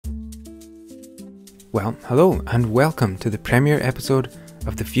Well, hello and welcome to the premiere episode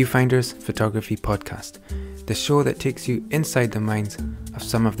of the Viewfinders Photography Podcast, the show that takes you inside the minds of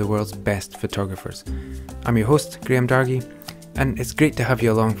some of the world's best photographers. I'm your host, Graham Dargy, and it's great to have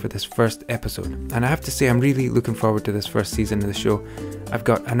you along for this first episode. And I have to say I'm really looking forward to this first season of the show. I've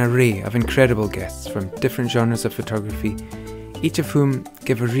got an array of incredible guests from different genres of photography, each of whom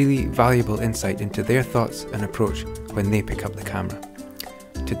give a really valuable insight into their thoughts and approach when they pick up the camera.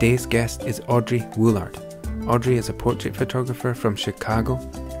 Today's guest is Audrey Woulard. Audrey is a portrait photographer from Chicago,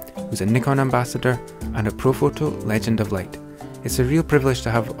 who's a Nikon Ambassador and a Profoto Legend of Light. It's a real privilege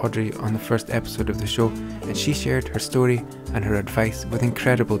to have Audrey on the first episode of the show, and she shared her story and her advice with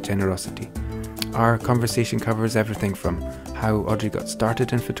incredible generosity. Our conversation covers everything from how Audrey got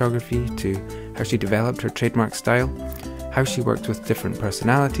started in photography to how she developed her trademark style, how she worked with different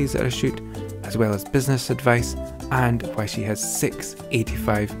personalities at a shoot, as well as business advice, and why she has 6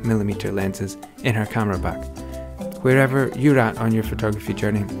 85mm lenses in her camera bag. Wherever you're at on your photography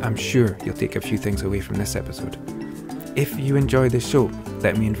journey, I'm sure you'll take a few things away from this episode. If you enjoy this show,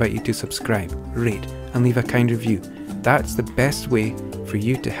 let me invite you to subscribe, rate, and leave a kind review. That's the best way for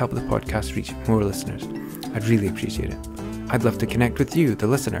you to help the podcast reach more listeners. I'd really appreciate it. I'd love to connect with you, the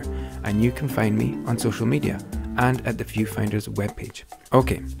listener, and you can find me on social media and at the Viewfinders webpage.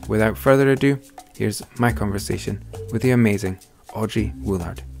 Okay, without further ado, here's my conversation with the amazing Audrey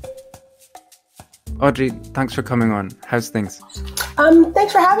Woulard. Audrey, thanks for coming on. How's things?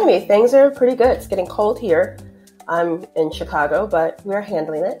 Thanks for having me. Things are pretty good. It's getting cold here. I'm in Chicago, but we're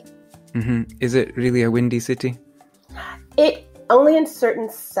handling it. Is it really a windy city? It only in certain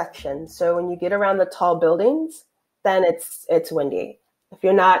sections. So when you get around the tall buildings, then it's windy. If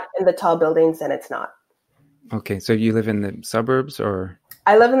you're not in the tall buildings, then it's not. Okay, so you live in the suburbs or?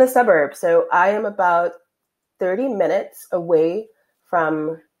 I live in the suburbs, so I am about 30 minutes away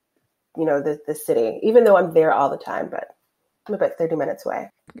from, the city, even though I'm there all the time, but I'm about 30 minutes away.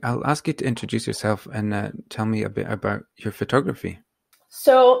 I'll ask you to introduce yourself and tell me a bit about your photography.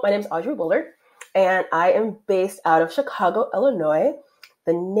 So my name is Audrey Woulard, and I am based out of Chicago, Illinois.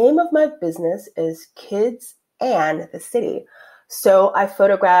 The name of my business is Kids and the City. So I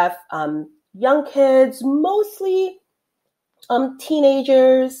photograph young kids, mostly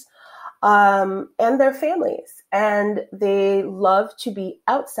teenagers, and their families. And they love to be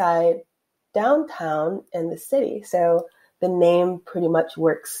outside downtown in the city. So the name pretty much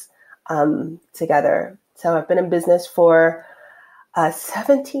works together. So I've been in business for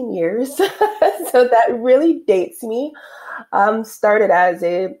 17 years. So that really dates me. Started as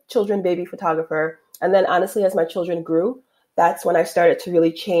a children baby photographer. And then honestly, as my children grew, that's when I started to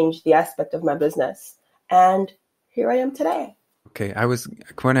really change the aspect of my business. And here I am today. Okay,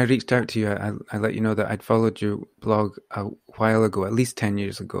 when I reached out to you, I let you know that I'd followed your blog a while ago, at least 10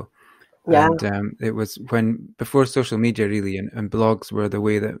 years ago. Yeah. And it was before social media really, and blogs were the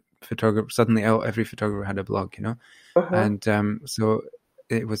way that suddenly every photographer had a blog, Uh-huh. And so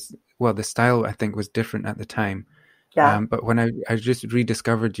it was, the style I think was different at the time. Yeah. But when I just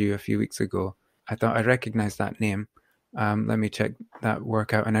rediscovered you a few weeks ago, I thought I recognized that name. Let me check that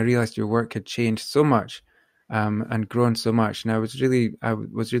work out. And I realized your work had changed so much and grown so much. And I was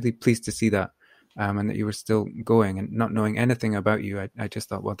really pleased to see that and that you were still going, and not knowing anything about you. I just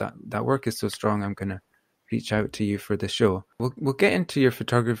thought, well, that work is so strong. I'm going to reach out to you for the show. We'll get into your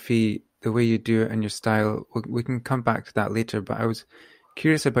photography, the way you do it and your style. We can come back to that later. But I was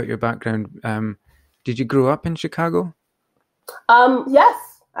curious about your background. Did you grow up in Chicago? Yes.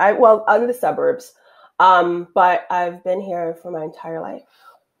 In the suburbs. But I've been here for my entire life.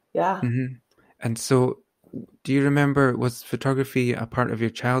 Yeah. Mm-hmm. And so, do you remember, was photography a part of your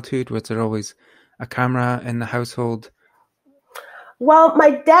childhood? Was there always a camera in the household? Well, my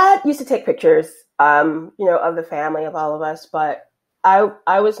dad used to take pictures, of the family, of all of us, but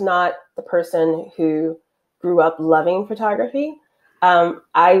I was not the person who grew up loving photography.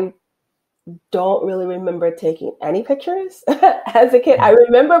 I don't really remember taking any pictures as a kid. I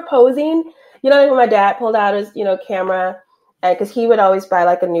remember posing, when my dad pulled out his, camera, and because he would always buy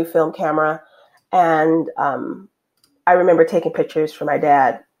like a new film camera. And I remember taking pictures for my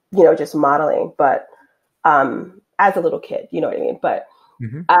dad, just modeling, but as a little kid, you know what I mean? But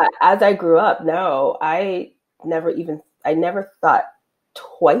as I grew up, no, I never thought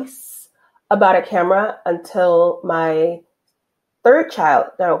twice about a camera until my third child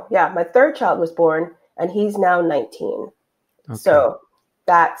was born, and he's now 19. Okay. So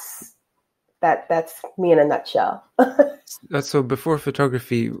that's me in a nutshell. So before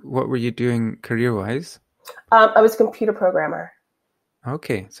photography, what were you doing career-wise? I was a computer programmer.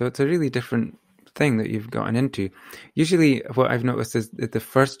 Okay, so it's a really different thing that you've gotten into. Usually what I've noticed is that the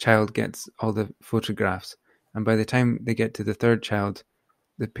first child gets all the photographs, and by the time they get to the third child,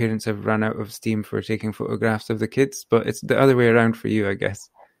 the parents have run out of steam for taking photographs of the kids. But it's the other way around for you, I guess.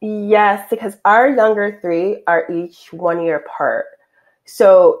 Yes, because our younger three are each 1 year apart.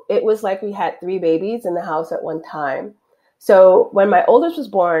 So it was like we had three babies in the house at one time. So when my oldest was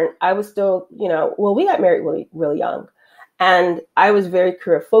born, I was still, we got married really, really young. And I was very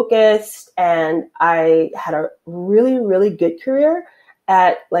career focused, and I had a really, really good career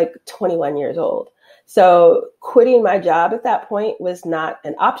at like 21 years old. So quitting my job at that point was not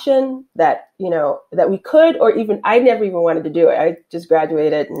an option that we could, or even I never even wanted to do it. I just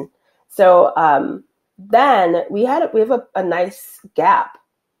graduated. And so then we have a nice gap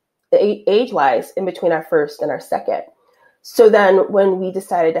age-wise in between our first and our second. So then when we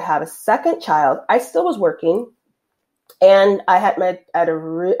decided to have a second child, I still was working, and I had a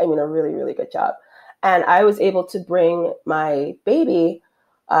really, really good job. And I was able to bring my baby,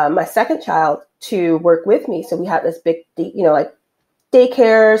 my second child, to work with me. So we had this big, like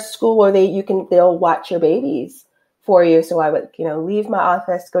daycare school where they'll watch your babies for you. So I would, leave my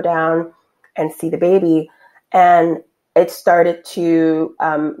office, go down and see the baby. And it started to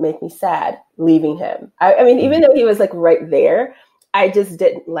make me sad leaving him. I mean, even though he was like right there, I just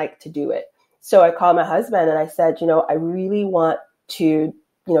didn't like to do it. So I called my husband and I said, I really want to,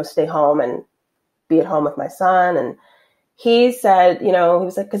 stay home and be at home with my son. And he said, he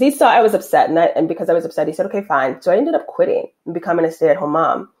was like, because he saw I was upset, and because I was upset, he said, okay, fine. So I ended up quitting and becoming a stay-at-home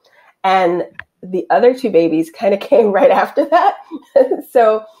mom. And the other two babies kind of came right after that.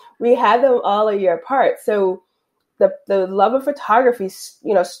 So we had them all a year apart. So the love of photography,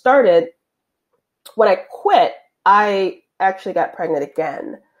 started when I quit. I actually got pregnant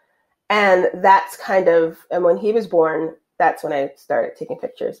again. And and when he was born, that's when I started taking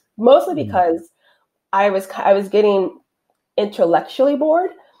pictures, mostly because I was getting intellectually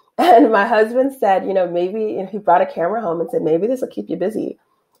bored. And my husband said, maybe, he brought a camera home and said, maybe this will keep you busy.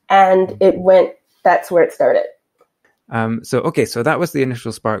 And that's where it started. So that was the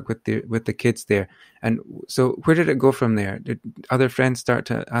initial spark with the kids there. And so where did it go from there? Did other friends start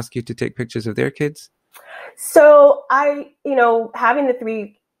to ask you to take pictures of their kids? So I, having the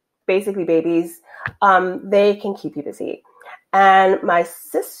three basically babies, they can keep you busy. And my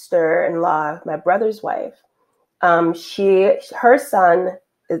sister-in-law, my brother's wife, her son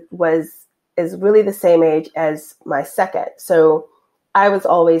is really the same age as my second. So I was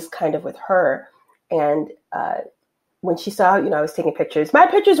always kind of with her. And when she saw, I was taking pictures, my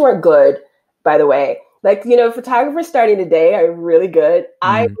pictures weren't good, by the way. Like, photographers starting today are really good.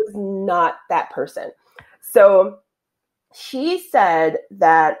 I was not that person. So she said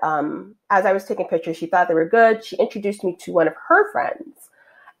that as I was taking pictures, she thought they were good. She introduced me to one of her friends,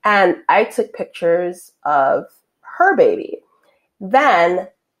 and I took pictures of her baby. Then,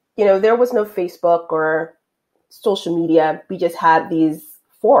 there was no Facebook or social media. We just had these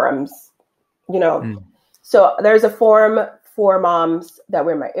forums, So there's a forum for moms that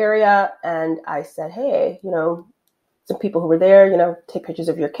were in my area. And I said, hey, some people who were there, take pictures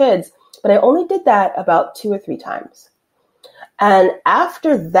of your kids. But I only did that about 2 or 3 times. And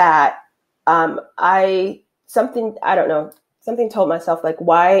after that, something told myself, like,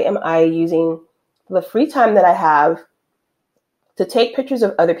 why am I using the free time that I have to take pictures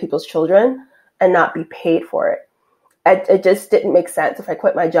of other people's children and not be paid for it? It just didn't make sense. If I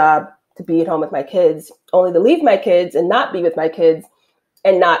quit my job to be at home with my kids, only to leave my kids and not be with my kids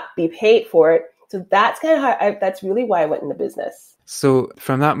and not be paid for it. So that's kind of that's really why I went into business. So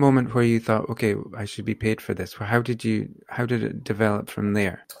from that moment where you thought, okay, I should be paid for this, how did it develop from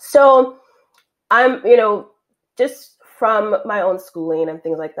there? So I'm, just from my own schooling and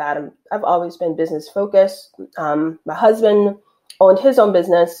things like that, I've always been business focused. My husband owned his own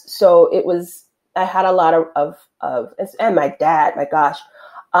business. So I had a lot of and my dad, my gosh,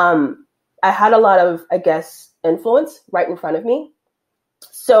 I had a lot of, I guess, influence right in front of me.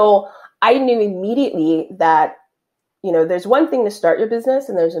 So I knew immediately that, there's one thing to start your business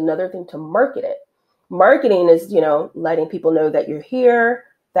and there's another thing to market it. Marketing is, letting people know that you're here,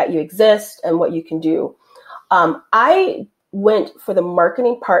 that you exist, and what you can do. I went for the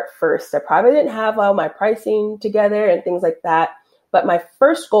marketing part first. I probably didn't have all my pricing together and things like that. But my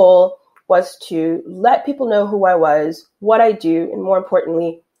first goal was to let people know who I was, what I do, and more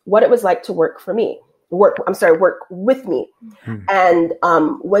importantly, what it was like to work with me. And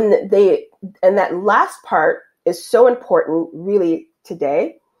and that last part is so important really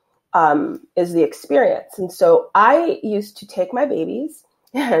today, is the experience. And so I used to take my babies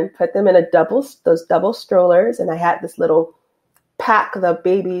and put them in those double strollers. And I had this little pack, the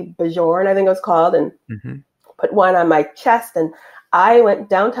baby Bajorn, I think it was called, and Mm-hmm. put one on my chest. And I went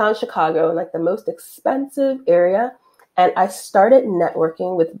downtown Chicago in like the most expensive area. And I started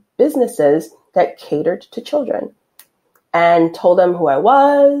networking with businesses that catered to children and told them who I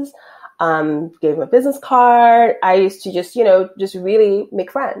was, gave them a business card. I used to just, just really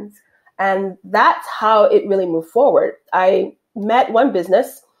make friends. And that's how it really moved forward. I met one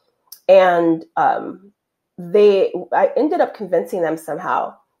business and I ended up convincing them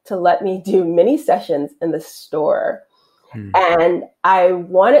somehow to let me do mini sessions in the store. And I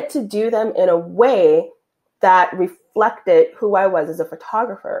wanted to do them in a way that reflected who I was as a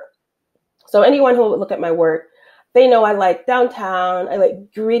photographer. So anyone who would look at my work, they know I like downtown, I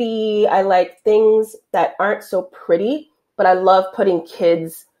like gritty, I like things that aren't so pretty, but I love putting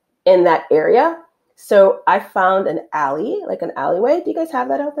kids in that area. So I found an alley, like an alleyway. Do you guys have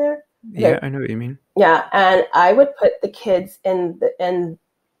that out there? Yeah, I know what you mean. Yeah, and I would put the kids in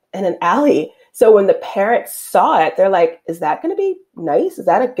an alley. So when the parents saw it, they're like, is that going to be nice? Is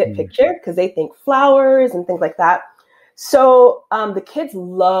that a good picture? Because they think flowers and things like that. So the kids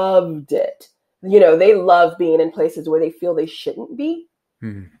loved it. They love being in places where they feel they shouldn't be.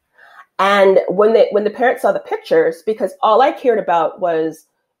 And when the parents saw the pictures, because all I cared about was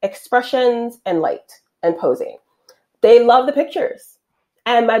expressions and light and posing, they loved the pictures.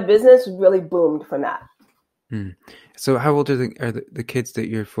 And my business really boomed from that. So how old are the kids that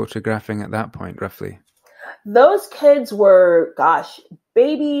you're photographing at that point, roughly? Those kids were,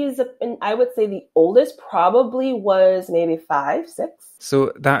 babies. And I would say the oldest probably was maybe 5, 6.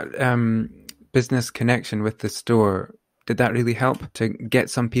 So that business connection with the store, did that really help to get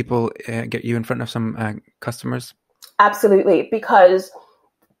some people, get you in front of some customers? Absolutely. Because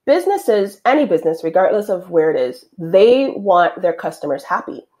businesses, any business, regardless of where it is, they want their customers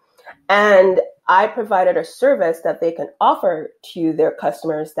happy. And I provided a service that they can offer to their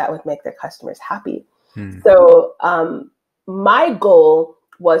customers that would make their customers happy. So my goal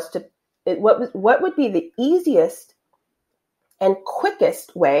was what would be the easiest and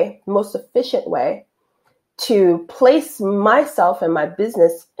quickest way, most efficient way to place myself and my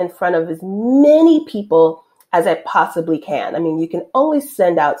business in front of as many people as I possibly can. I mean, you can only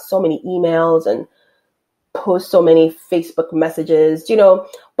send out so many emails and post so many Facebook messages,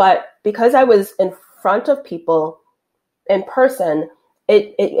 but because I was in front of people in person,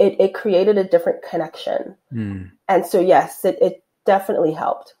 it created a different connection. And so, yes, it definitely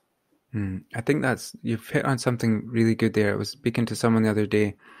helped. I think you've hit on something really good there. I was speaking to someone the other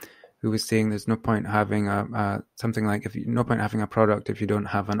day who was saying there's no point having something like no point having a product if you don't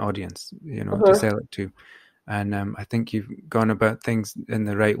have an audience, to sell it to. And I think you've gone about things in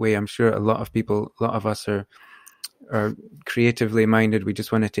the right way. I'm sure a lot of us are creatively minded. We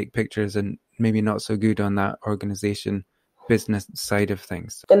just want to take pictures and maybe not so good on that organization business side of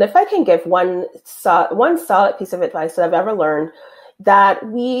things. And if I can give one solid piece of advice that I've ever learned, that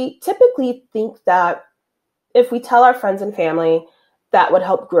we typically think that if we tell our friends and family, that would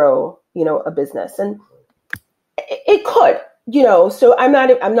help grow, a business. And it could, so I'm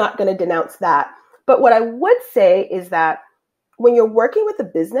not going to denounce that. But what I would say is that when you're working with a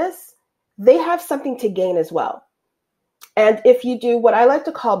business, they have something to gain as well. And if you do what I like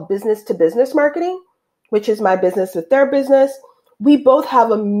to call business to business marketing, which is my business with their business, we both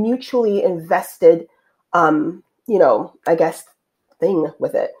have a mutually invested, thing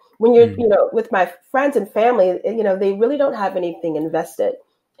with it. When you're, with my friends and family, they really don't have anything invested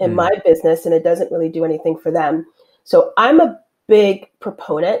in my business, and it doesn't really do anything for them. So I'm a big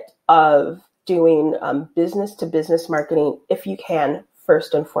proponent of doing business to business marketing if you can,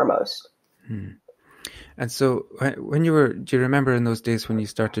 first and foremost. And so do you remember in those days when you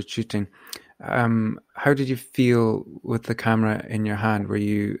started shooting, how did you feel with the camera in your hand?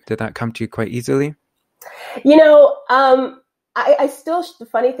 Did that come to you quite easily? I still, the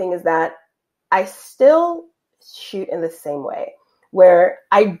funny thing is that I still shoot in the same way, where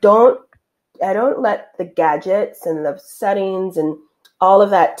I don't let the gadgets and the settings and all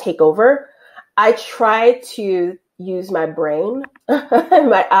of that take over. I try to use my brain and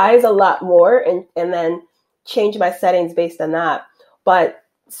my eyes a lot more and then change my settings based on that. But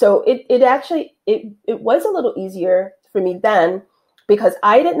so it actually was a little easier for me then, because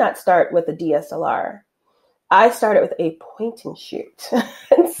I did not start with a DSLR. I started with a point and shoot.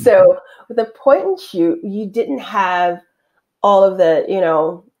 And so with a point and shoot, you didn't have all of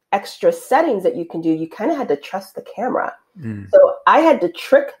the, extra settings that you can do. You kind of had to trust the camera. So I had to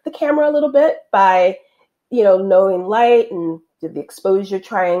trick the camera a little bit by, knowing light and did the exposure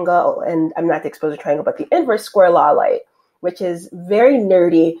triangle, and I'm not the exposure triangle, but the inverse square law light, which is very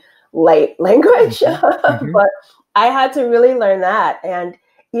nerdy light language. But I had to really learn that. And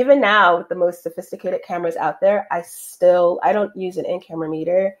even now, with the most sophisticated cameras out there, I don't use an in-camera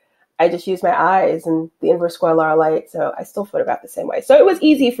meter. I just use my eyes and the inverse square law of light. So I still photograph the same way. So it was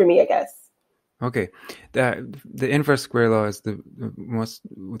easy for me, I guess. Okay. The inverse square law is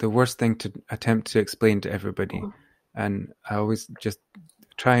the worst thing to attempt to explain to everybody. Mm-hmm. And I always just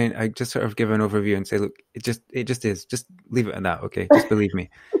I just sort of give an overview and say, look, it just is. Just leave it at that, okay? Just believe me.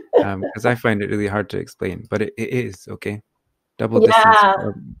 Because I find it really hard to explain. But it is, okay? Double distance,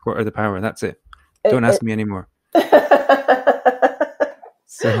 quarter the power. That's it. Don't ask me anymore.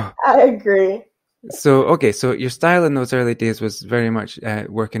 So I agree. So, okay, so your style in those early days was very much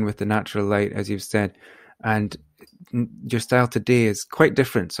working with the natural light, as you've said, and your style today is quite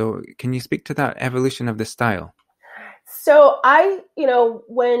different. So can you speak to that evolution of the style? So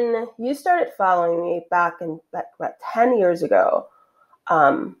when you started following me back about 10 years ago,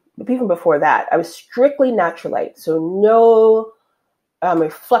 even before that, I was strictly natural light. So no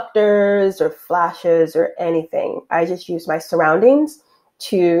reflectors or flashes or anything. I just used my surroundings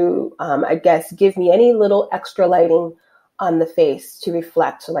to, I guess, give me any little extra lighting on the face to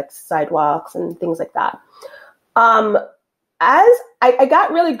reflect, so like sidewalks and things like that. As I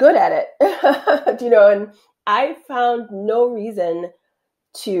got really good at it, and I found no reason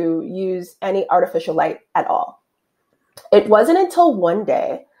to use any artificial light at all. It wasn't until one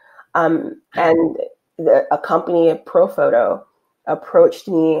day, and a company, Profoto, approached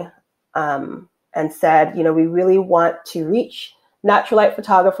me and said, we really want to reach natural light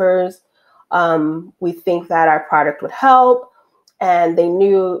photographers. We think that our product would help. And they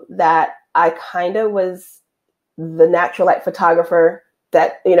knew that I kind of was the natural light photographer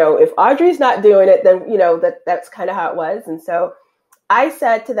that, if Audrey's not doing it, then, that's kind of how it was. And so I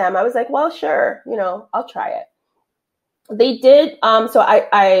said to them, I was like, well, sure, I'll try it. They did. So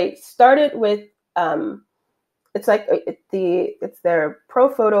I started with, it's their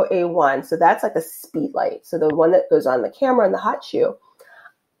Profoto A1. So that's like a speed light. So the one that goes on the camera and the hot shoe.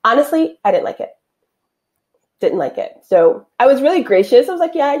 Honestly, I didn't like it. Didn't like it. So I was really gracious. I was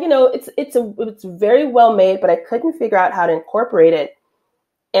like, yeah, it's very well made, but I couldn't figure out how to incorporate it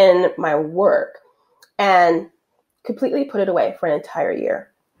in my work, and completely put it away for an entire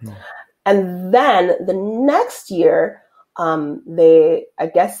year. Mm. And then the next year, they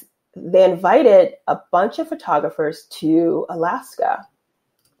invited a bunch of photographers to Alaska,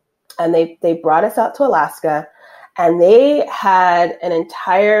 and they brought us out to Alaska, and they had an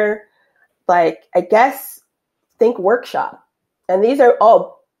entire, think workshop. And these are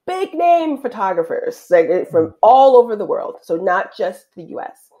all big name photographers, from all over the world. So not just the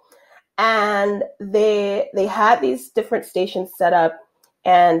US. And they had these different stations set up,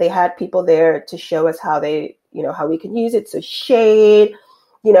 and they had people there to show us how how we can use it. So shade,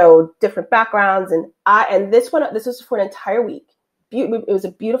 different backgrounds. And this was for an entire week. It was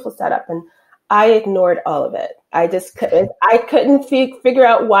a beautiful setup, and I ignored all of it. I couldn't figure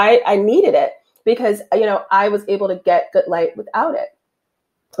out why I needed it, because, I was able to get good light without it.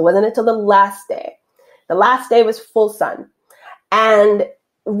 It wasn't until the last day. The last day was full sun. And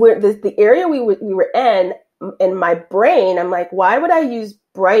the area we were in my brain, I'm like, why would I use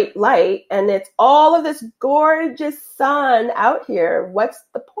bright light? And it's all of this gorgeous sun out here. What's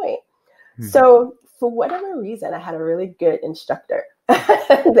the point? Mm-hmm. So for whatever reason, I had a really good instructor.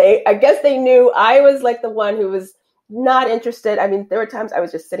 I guess they knew I was like the one who was not interested. I mean, there were times I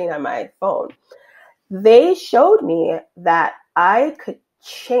was just sitting on my phone. They showed me that I could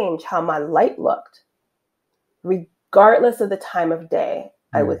change how my light looked, regardless of the time of day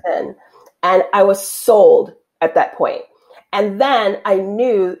I was in. And I was sold at that point. And then I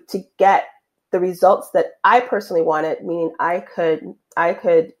knew to get the results that I personally wanted, meaning I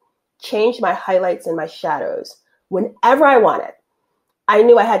could change my highlights and my shadows whenever I wanted. I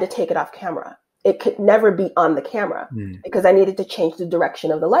knew I had to take it off camera. It could never be on the camera because I needed to change the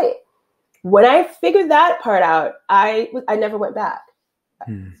direction of the light. When I figured that part out, I never went back.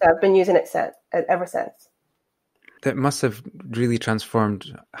 So I've been using it ever since. That must have really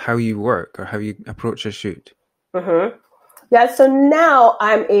transformed how you work or how you approach a shoot. Mm-hmm. Yeah. So now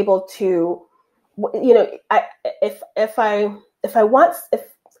I'm able to, if I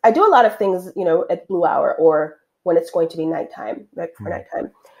do a lot of things, at blue hour or when it's going to be nighttime, right before nighttime.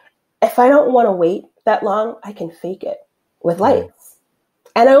 If I don't want to wait that long, I can fake it with lights.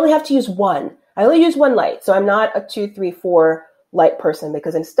 And I only have to use one. I only use one light. So I'm not a 2, 3, 4 light person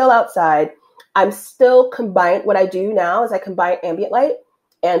because I'm still outside. I'm still what I do now is I combine ambient light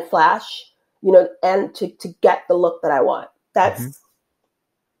and flash, and to get the look that I want. That's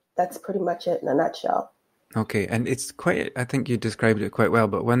pretty much it in a nutshell. Okay, and it's quite, I think you described it quite well,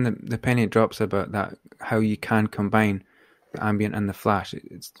 but when the penny drops about that, how you can combine the ambient and the flash,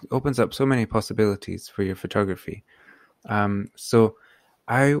 it opens up so many possibilities for your photography. So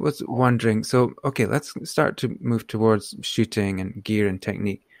I was wondering, so, okay, let's start to move towards shooting and gear and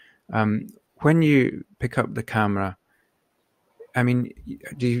technique. When you pick up the camera, I mean,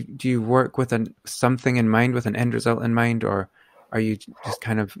 do you work with something in mind, with an end result in mind, or are you just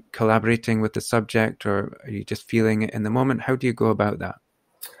kind of collaborating with the subject, or are you just feeling it in the moment? How do you go about that?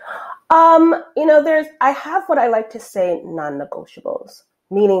 I have what I like to say non-negotiables,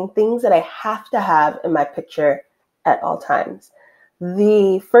 meaning things that I have to have in my picture at all times.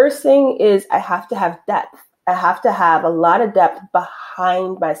 The first thing is I have to have depth. I have to have a lot of depth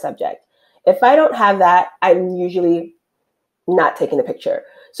behind my subject. If I don't have that, I'm usually not taking the picture.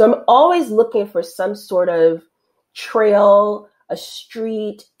 So I'm always looking for some sort of trail, a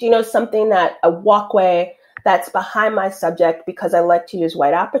street, something a walkway that's behind my subject, because I like to use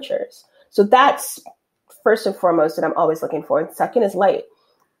wide apertures. So that's first and foremost that I'm always looking for. And second is light.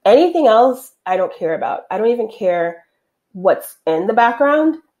 Anything else I don't care about. I don't even care what's in the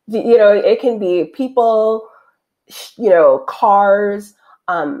background. It can be people, cars.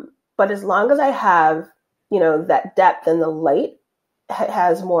 But as long as I have, that depth, and the light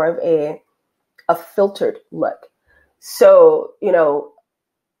has more of a filtered look. So,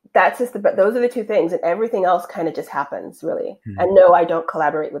 that's just those are the two things, and everything else kind of just happens, really. Mm-hmm. And no, I don't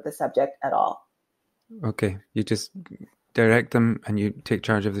collaborate with the subject at all. Okay. You just direct them and you take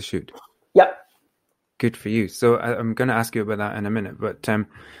charge of the shoot. Yep. Good for you. So I'm going to ask you about that in a minute, but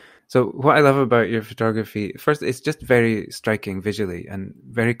so what I love about your photography, first, it's just very striking visually and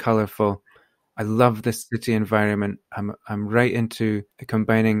very colorful. I love the city environment. I'm right into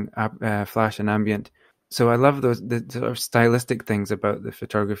combining flash and ambient. So I love the sort of stylistic things about the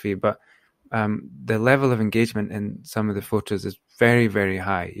photography, but the level of engagement in some of the photos is very, very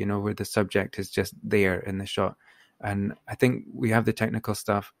high, where the subject is just there in the shot. And I think we have the technical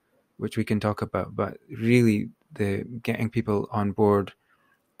stuff, which we can talk about, but really the getting people on board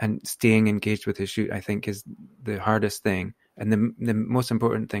and staying engaged with the shoot, I think, is the hardest thing, and the most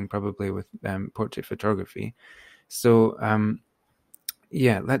important thing probably with portrait photography. So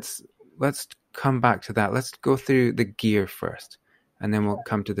let's come back to that. Let's go through the gear first, and then we'll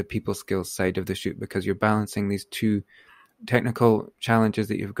come to the people skills side of the shoot, because you're balancing these two technical challenges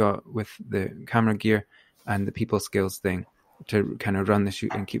that you've got with the camera gear and the people skills thing to kind of run the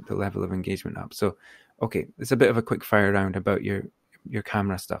shoot and keep the level of engagement up. So, okay, it's a bit of a quick fire round about your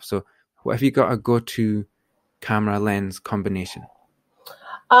camera stuff. So what have you got a go-to camera lens combination?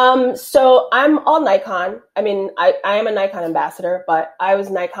 So I'm all Nikon. I mean, I am a Nikon ambassador, but I was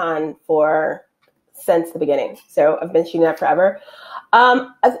Nikon since the beginning. So I've been shooting that forever.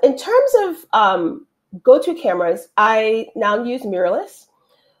 In terms of go-to cameras, I now use mirrorless.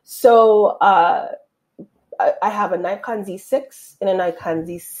 So I have a Nikon Z6 and a Nikon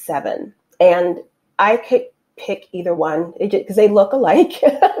Z7, and I could pick either one because they look alike.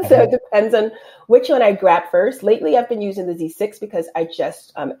 So it depends on which one I grab first. Lately, I've been using the Z6 because I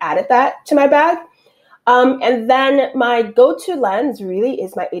just added that to my bag. And then my go-to lens really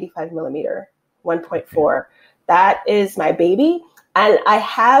is my 85 millimeter 1.4. That is my baby. And I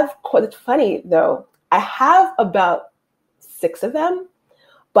have, it's funny though, I have about 6 of them,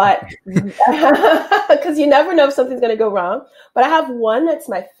 but because you never know if something's going to go wrong. But I have one that's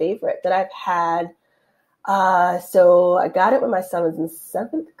my favorite that I've had. So I got it when my son was in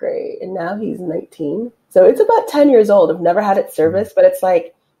 7th grade, and now he's 19. So it's about 10 years old. I've never had it serviced, but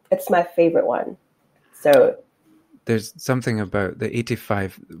it's my favorite one. So there's something about the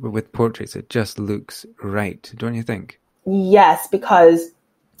 85 with portraits. It just looks right, don't you think? Yes, because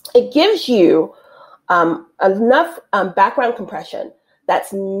it gives you enough background compression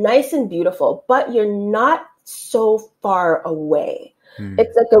that's nice and beautiful, but you're not so far away.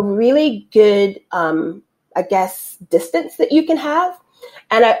 It's like a really good, I guess, distance that you can have.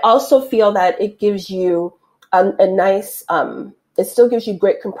 And I also feel that it gives you a nice, it still gives you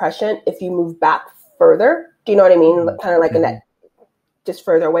great compression if you move back further. Do you know what I mean? Kind of like just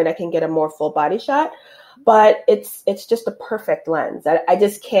further away, and I can get a more full body shot. But it's just a perfect lens. I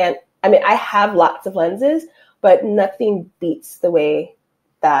just can't, I mean, I have lots of lenses, but nothing beats the way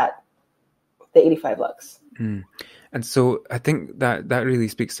that the 85 looks. And so I think that really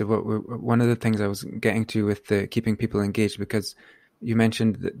speaks to one of the things I was getting to with the keeping people engaged, because you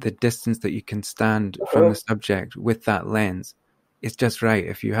mentioned the distance that you can stand from the subject with that lens. It's just right.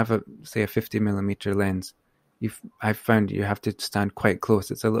 If you have say a 50 millimeter lens, I've found you have to stand quite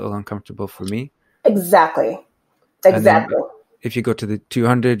close. It's a little uncomfortable for me. Exactly. If you go to the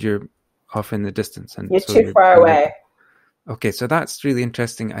 200, you're off in the distance, and You're so too far away. Okay, so that's really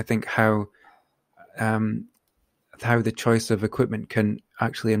interesting. I think how the choice of equipment can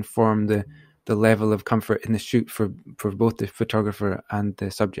actually inform the level of comfort in the shoot for both the photographer and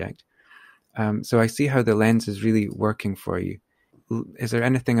the subject. So I see how the lens is really working for you. Is there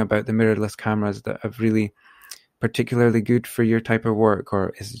anything about the mirrorless cameras that have really particularly good for your type of work,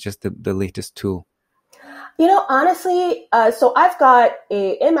 or is it just the latest tool? Honestly, so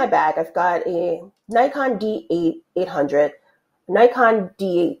in my bag, I've got a Nikon D8 800, Nikon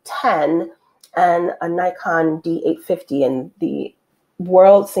D8 10, and a Nikon D850, and the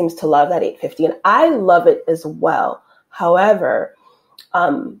world seems to love that 850, and I love it as well. However,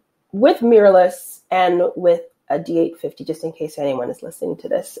 with mirrorless and with a D850, just in case anyone is listening to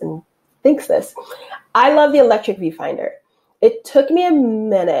this and thinks this, I love the electric viewfinder. It took me a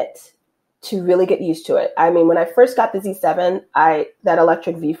minute to really get used to it. I mean, when I first got the Z7, that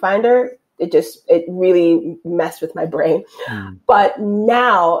electric viewfinder, it really messed with my brain. But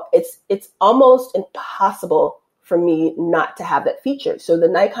now it's almost impossible for me not to have that feature. So the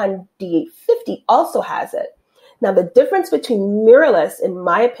Nikon D850 also has it. Now, the difference between mirrorless, in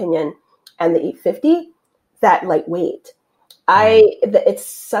my opinion, and the 850, that lightweight. It's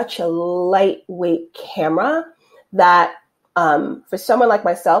such a lightweight camera that for someone like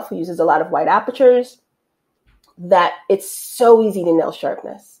myself who uses a lot of wide apertures, that it's so easy to nail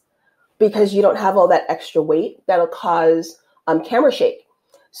sharpness because you don't have all that extra weight that'll cause camera shake.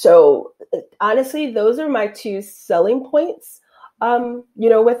 So honestly, those are my two selling points,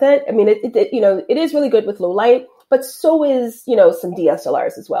 with it. I mean, it is really good with low light, but so is, some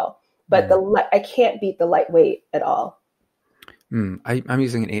DSLRs as well. But I can't beat the lightweight at all. I'm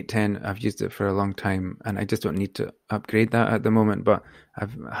using an 810. I've used it for a long time, and I just don't need to upgrade that at the moment. But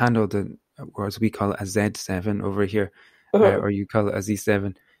I've handled or as we call it, a Z7 over here, or you call it a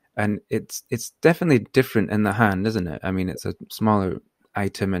Z7, and it's definitely different in the hand, isn't it? I mean, it's a smaller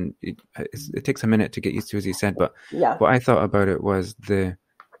item, and it takes a minute to get used to, as you said. But what I thought about it was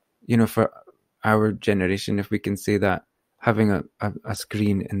for our generation, if we can say that, having a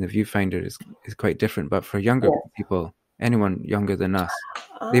screen in the viewfinder is quite different. But for younger people, anyone younger than us,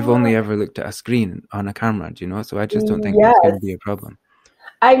 they've only ever looked at a screen on a camera, so I just don't think that's going to be a problem.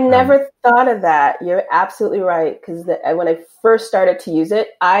 I never thought of that. You're absolutely right, because when I first started to use it,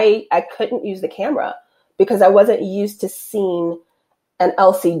 I couldn't use the camera because I wasn't used to seeing an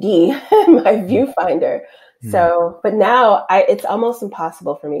LCD in my viewfinder. So, but now it's almost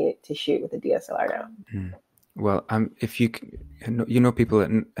impossible for me to shoot with a DSLR now. Well, if you people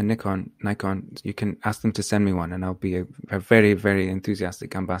at Nikon, you can ask them to send me one, and I'll be a very, very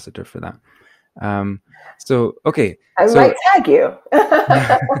enthusiastic ambassador for that. So okay, I might tag you.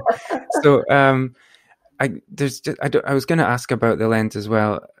 So I was going to ask about the lens as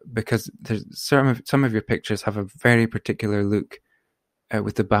well, because there's some of your pictures have a very particular look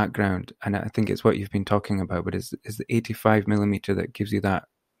with the background, and I think it's what you've been talking about. But is the 85mm that gives you that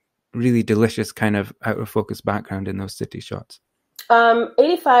really delicious kind of out of focus background in those city shots?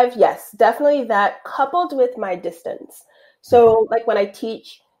 85, yes, definitely that, coupled with my distance. So like when I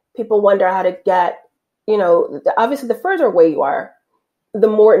teach, people wonder how to get, obviously the further away you are, the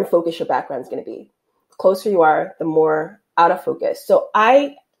more in focus your background is going to be. The closer you are, the more out of focus. So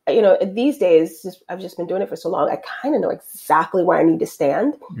these days, I've just been doing it for so long, I kind of know exactly where I need to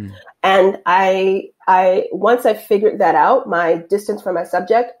stand. And I once I figured that out, my distance from my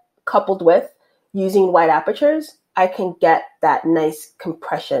subject, coupled with using wide apertures, I can get that nice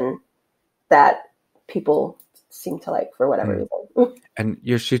compression that people seem to like for whatever reason. And are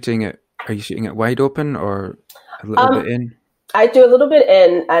you shooting it wide open or a little bit in? I do a little bit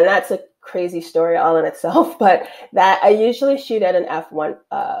in, and that's a crazy story all in itself, but that I usually shoot at an f1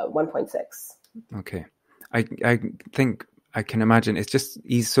 1.6. Okay. I think I can imagine it's just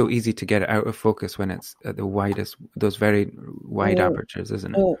so easy to get it out of focus when it's at the widest, those very wide apertures,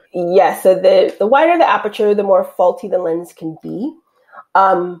 isn't it? Yes. So the wider the aperture, the more faulty the lens can be.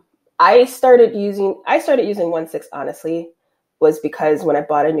 I started using 1.6, honestly, was because when I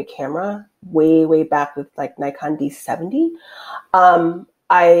bought a new camera way, way back with like Nikon D70,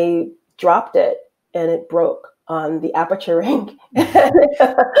 I dropped it and it broke on the aperture ring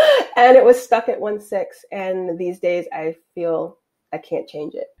and it was stuck at 1.6. And these days I feel I can't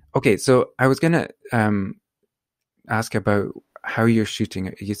change it. Okay. So I was going to ask about how you're shooting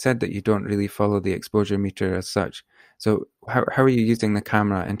it. You said that you don't really follow the exposure meter as such. So how are you using the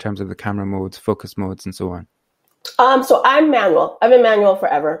camera in terms of the camera modes, focus modes, and so on? So I'm manual. I've been manual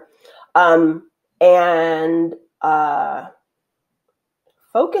forever. And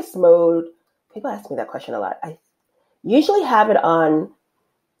focus mode, people ask me that question a lot. I usually have it on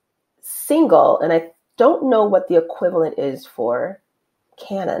single, and I don't know what the equivalent is for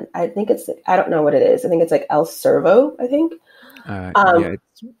Canon. I don't know what it is. I think it's like El Servo, I think. Yeah,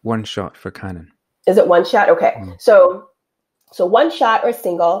 it's one shot for Canon. Is it one shot? Okay. So one shot or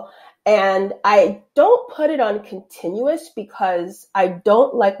single. And I don't put it on continuous because I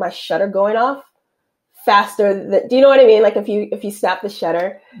don't like my shutter going off faster. Do you know what I mean? Like if you snap the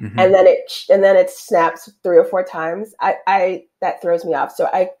shutter and then it snaps 3 or 4 times, I that throws me off. So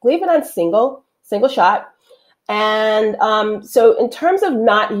I leave it on single shot. And so in terms of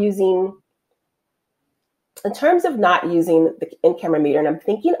not using the in-camera meter, and I'm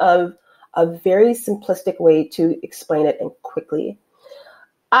thinking of a very simplistic way to explain it and quickly.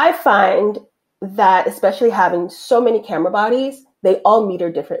 I find that especially having so many camera bodies, they all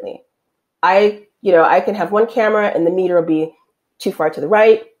meter differently. I can have one camera and the meter will be too far to the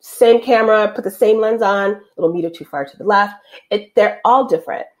right. Same camera, put the same lens on, it'll meter too far to the left. They're all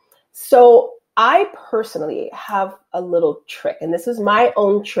different. So I personally have a little trick, and this is my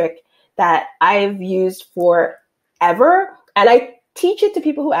own trick that I've used forever. And I teach it to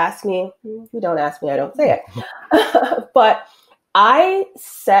people who ask me. Who don't ask me, I don't say it. But I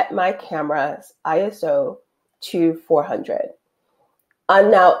set my camera's ISO to 400.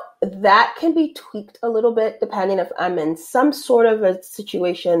 Now, that can be tweaked a little bit depending if I'm in some sort of a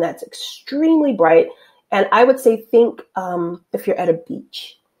situation that's extremely bright. And I would say think if you're at a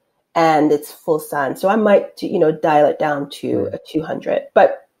beach and it's full sun. So I might dial it down to a 200.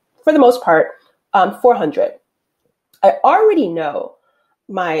 But for the most part, 400. I already know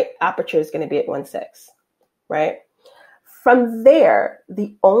my aperture is going to be at 1.6, right? From there,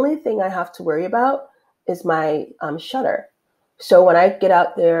 the only thing I have to worry about is my shutter. So when I get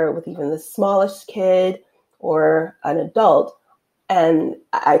out there with even the smallest kid or an adult and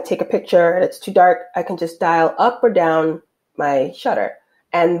I take a picture and it's too dark, I can just dial up or down my shutter.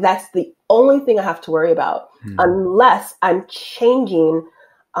 And that's the only thing I have to worry about, unless I'm changing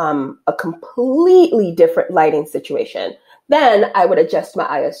a completely different lighting situation. Then I would adjust my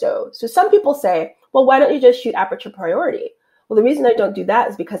ISO. So some people say, well, why don't you just shoot aperture priority? Well, the reason I don't do that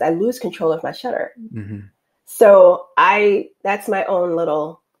is because I lose control of my shutter. So that's my own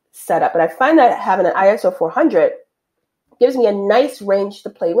little setup. But I find that having an ISO 400 gives me a nice range to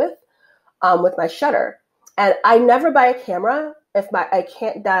play with my shutter. And I never buy a camera if I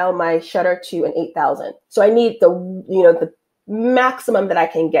can't dial my shutter to an 8,000. So I need the maximum that I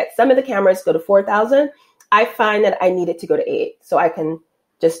can get. Some of the cameras go to 4,000. I find that I need it to go to 8, so I can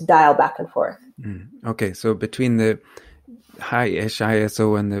just dial back and forth. Okay, so between the high-ish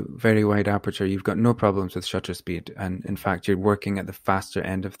ISO and the very wide aperture, you've got no problems with shutter speed. And in fact, you're working at the faster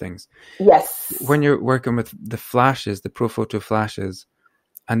end of things. Yes. When you're working with the flashes, the Profoto flashes,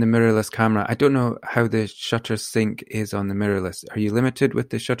 and the mirrorless camera, I don't know how the shutter sync is on the mirrorless. Are you limited with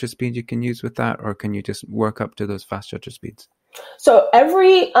the shutter speed you can use with that, or can you just work up to those fast shutter speeds? So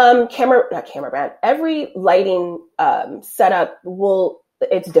every every lighting setup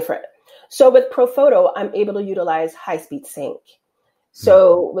it's different. So with Profoto, I'm able to utilize high-speed sync.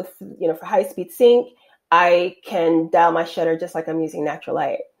 So with for high-speed sync, I can dial my shutter just like I'm using natural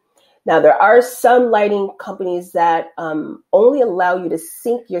light. Now, there are some lighting companies that only allow you to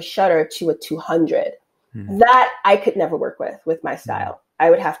sync your shutter to a 200. That I could never work with my style. I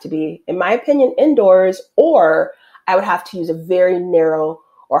would have to be, in my opinion, indoors, or I would have to use a very narrow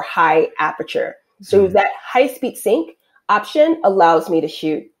or high aperture. So that high-speed sync option allows me to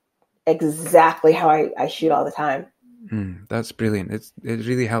shoot exactly how I shoot all the time. That's brilliant. It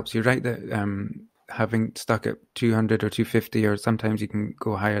really helps. You're right that having stuck at 200 or 250, or sometimes you can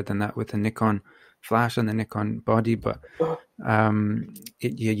go higher than that with the Nikon flash and the Nikon body, but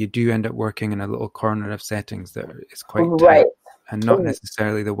you do end up working in a little corner of settings that is quite tight, and not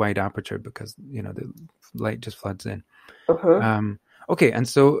necessarily the wide aperture, because the light just floods in. Okay, and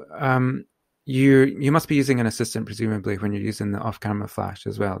so you must be using an assistant presumably when you're using the off-camera flash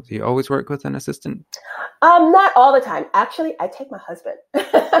as well. Do you always work with an assistant? Not all the time. Actually, I take my husband.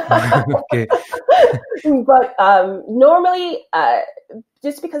 Okay. But normally,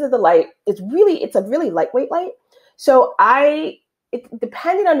 just because of the light, it's a really lightweight light. So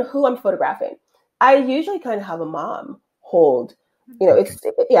depending on who I'm photographing, I usually kind of have a mom hold.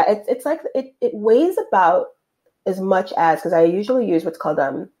 It's like it weighs about as much as, because I usually use what's called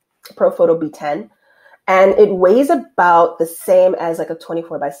Profoto B10, and it weighs about the same as like a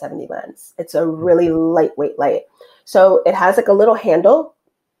 24x70 lens. It's a really lightweight light. So it has like a little handle,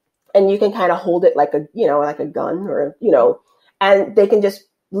 and you can kind of hold it like a gun, or and they can just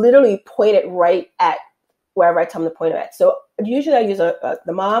literally point it right at wherever I tell them to point it at. So usually I use the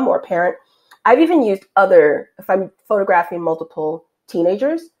mom or a parent. I've even used if I'm photographing multiple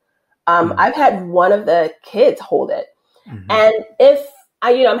teenagers, I've had one of the kids hold it. And if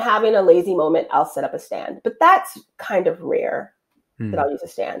I'm having a lazy moment, I'll set up a stand. But that's kind of rare that I'll use a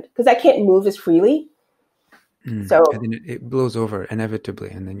stand because I can't move as freely. So and then it blows over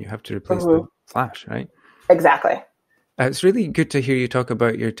inevitably, and then you have to replace the flash, right? Exactly. It's really good to hear you talk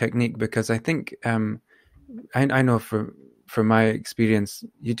about your technique, because I think I know from my experience,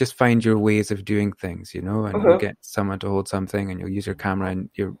 you just find your ways of doing things, and you'll get someone to hold something and you'll use your camera and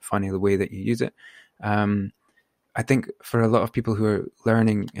you're funny the way that you use it. I think for a lot of people who are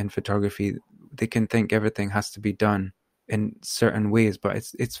learning in photography, they can think everything has to be done in certain ways, but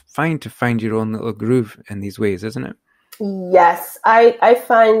it's fine to find your own little groove in these ways, isn't it? Yes, I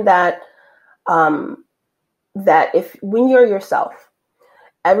find that that when you're yourself,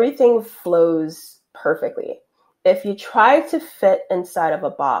 everything flows perfectly. If you try to fit inside of a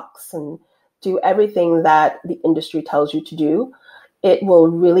box and do everything that the industry tells you to do, it will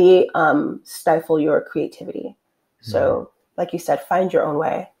really stifle your creativity. So, like you said, find your own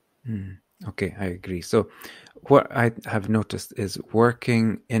way. Okay, I agree. So what I have noticed is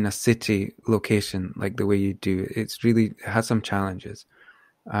working in a city location like the way you do, it has some challenges.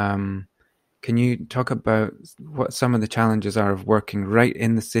 Can you talk about what some of the challenges are of working right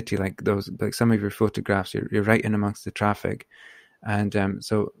in the city, like some of your photographs, you're right in amongst the traffic. And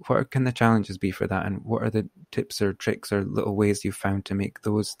so what can the challenges be for that? And what are the tips or tricks or little ways you found to make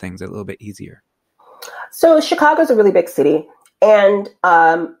those things a little bit easier? So Chicago's a really big city. And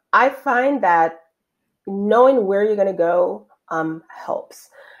I find that knowing where you're going to go helps.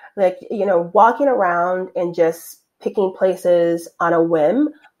 Like, walking around and just picking places on a whim,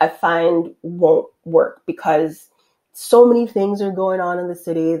 I find won't work because so many things are going on in the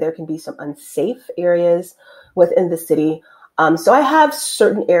city. There can be some unsafe areas within the city. So I have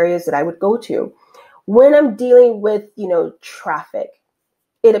certain areas that I would go to. When I'm dealing with, traffic,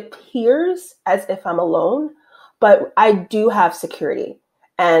 it appears as if I'm alone, but I do have security.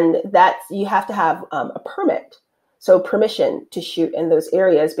 And you have to have a permit. So permission to shoot in those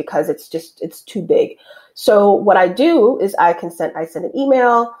areas because it's too big. So what I do is I send an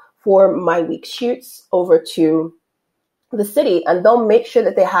email for my week shoots over to the city, and they'll make sure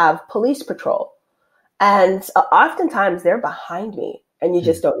that they have police patrol. And oftentimes they're behind me and you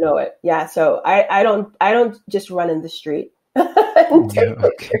just don't know it. Yeah. So I don't just run in the street.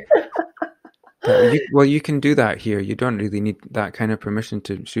 Well, you can do that here. You don't really need that kind of permission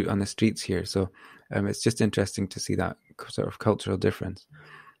to shoot on the streets here. So it's just interesting to see that sort of cultural difference.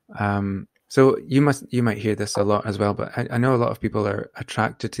 So you might hear this a lot as well, but I know a lot of people are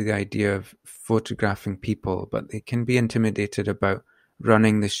attracted to the idea of photographing people, but they can be intimidated about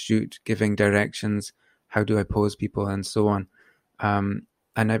running the shoot, giving directions, how do I pose people, and so on.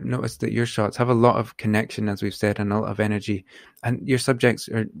 And I've noticed that your shots have a lot of connection, as we've said, and a lot of energy. And your subjects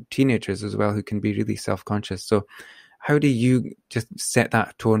are teenagers as well, who can be really self-conscious. So how do you just set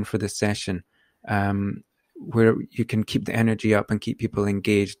that tone for the session where you can keep the energy up and keep people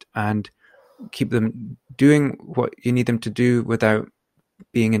engaged and keep them doing what you need them to do without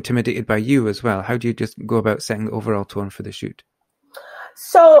being intimidated by you as well? How do you just go about setting the overall tone for the shoot?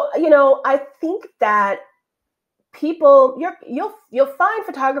 So, I think that people, you'll find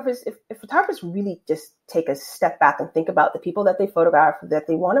photographers, if photographers really just take a step back and think about the people that they photograph, that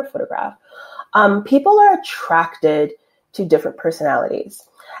they want to photograph, people are attracted to different personalities.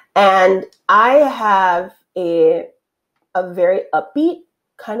 And I have a very upbeat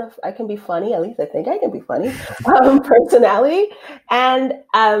I can be funny, at least I think I can be funny, personality. And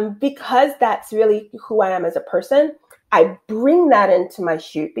because that's really who I am as a person, I bring that into my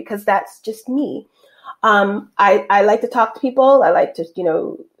shoot because that's just me. I like to talk to people. I like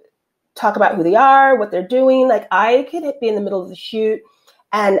to, talk about who they are, what they're doing. Like I could be in the middle of the shoot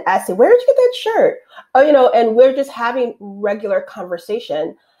and I say, where did you get that shirt? Oh, and we're just having regular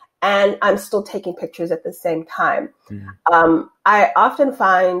conversation and I'm still taking pictures at the same time. I often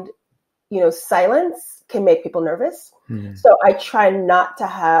find, silence can make people nervous. So I try not to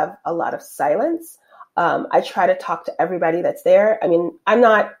have a lot of silence. I try to talk to everybody that's there. I mean, I'm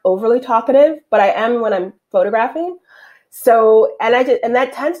not overly talkative, but I am when I'm photographing. So, and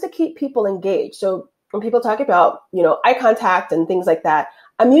that tends to keep people engaged. So when people talk about, eye contact and things like that,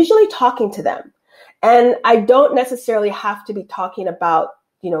 I'm usually talking to them. And I don't necessarily have to be talking about,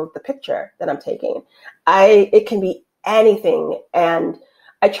 the picture that I'm taking. It can be anything. And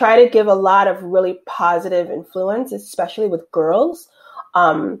I try to give a lot of really positive influence, especially with girls.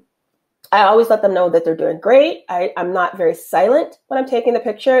 I always let them know that they're doing great. I'm not very silent when I'm taking the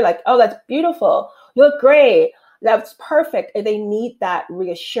picture. Like, oh, that's beautiful. You look great. That's perfect. And they need that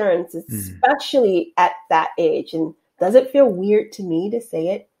reassurance, especially at that age. And does it feel weird to me to say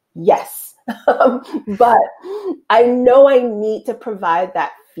it Yes. But I know I need to provide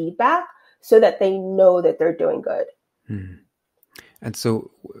that feedback so that they know that they're doing good. Hmm. And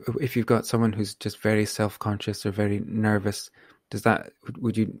so if you've got someone who's just very self-conscious or very nervous,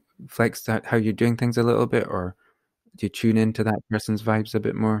 would you flex that how you're doing things a little bit, or do you tune into that person's vibes a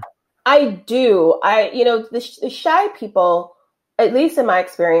bit more? I do. The shy people, at least in my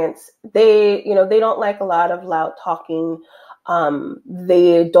experience, they don't like a lot of loud talking.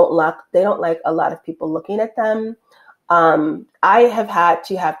 They don't like a lot of people looking at them. I have had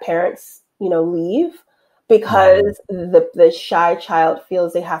to have parents, leave because the shy child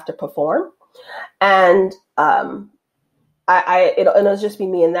feels they have to perform, and it'll just be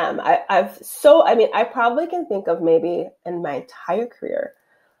me and them. I probably can think of maybe in my entire career,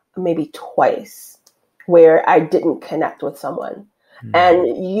 maybe twice where I didn't connect with someone. Mm.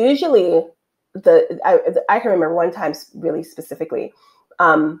 And usually I can remember one time really specifically,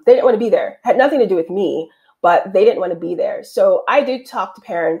 they didn't want to be there. It had nothing to do with me, but they didn't want to be there. So I do talk to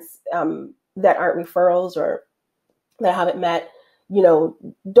parents that aren't referrals or that I haven't met,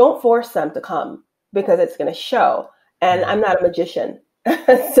 don't force them to come because it's going to show. And I'm not a magician.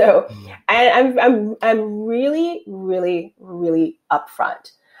 So I'm really, really, really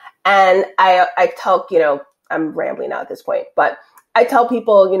upfront. And I tell, I'm rambling now at this point, but I tell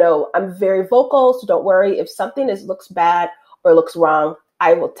people, I'm very vocal, so don't worry. If something looks bad or looks wrong,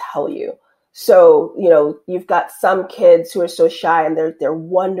 I will tell you. So, you've got some kids who are so shy and they're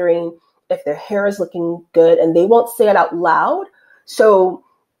wondering if their hair is looking good and they won't say it out loud. So,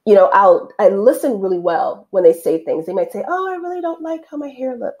 I listen really well when they say things. They might say, "Oh, I really don't like how my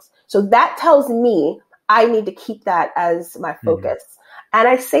hair looks." So that tells me I need to keep that as my focus. Mm-hmm. And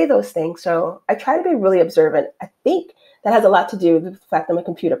I say those things. So I try to be really observant. I think that has a lot to do with the fact I'm a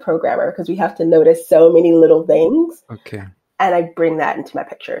computer programmer because we have to notice so many little things. Okay. And I bring that into my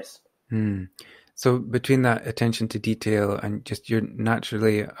pictures. Mm. So between that attention to detail and just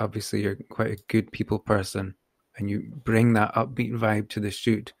obviously you're quite a good people person and you bring that upbeat vibe to the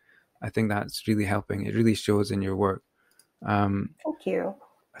shoot, I think that's really helping. It really shows in your work. Thank you.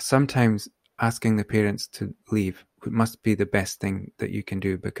 Sometimes asking the parents to leave must be the best thing that you can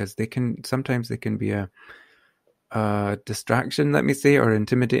do because sometimes they can be a distraction, let me say, or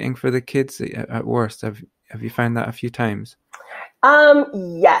intimidating for the kids at worst. Have you found that a few times?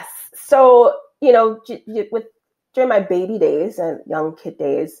 Yes. So, during my baby days and young kid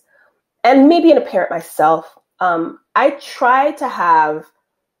days, and maybe in a parent myself, I try to have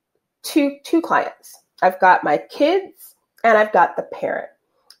two clients. I've got my kids and I've got the parent.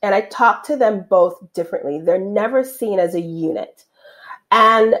 And I talk to them both differently. They're never seen as a unit.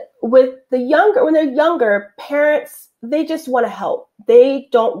 And when they're younger, parents, they just want to help. They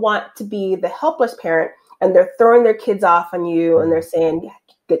don't want to be the helpless parent and they're throwing their kids off on you and they're saying,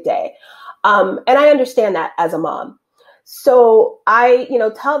 good day. And I understand that as a mom. So I,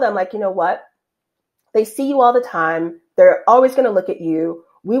 tell them like, you know what? They see you all the time. They're always going to look at you.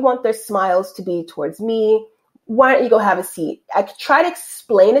 We want their smiles to be towards me. Why don't you go have a seat? I try to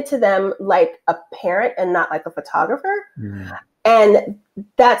explain it to them like a parent and not like a photographer. Mm. And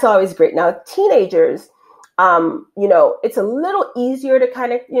that's always great. Now, teenagers, it's a little easier to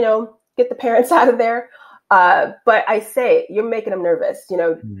kind of, get the parents out of there. But I say, you're making them nervous,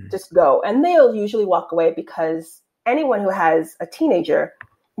 just go. And they'll usually walk away because anyone who has a teenager,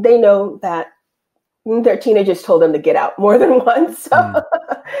 they know that their teenagers told them to get out more than once. So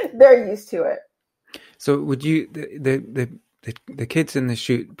they're used to it. So would you, the kids in the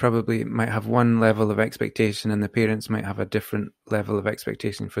shoot probably might have one level of expectation and the parents might have a different level of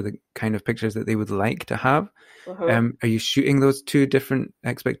expectation for the kind of pictures that they would like to have. Mm-hmm. Are you shooting those two different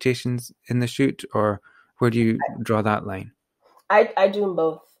expectations in the shoot, or where do you draw that line? I do them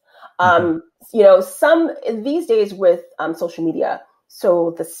both. Mm-hmm. Some these days with social media,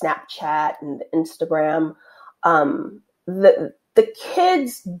 so the Snapchat and the Instagram, the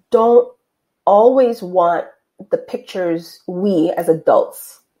kids don't always want the pictures we as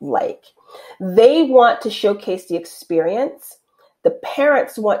adults like. They want to showcase the experience. The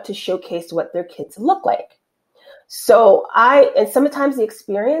parents want to showcase what their kids look like. So and sometimes the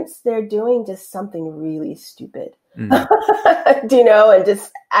experience, they're doing just something really stupid, and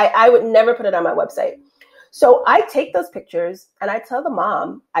just, I would never put it on my website. So I take those pictures and I tell the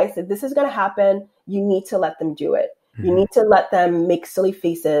mom, I said, this is going to happen. You need to let them do it. Mm-hmm. You need to let them make silly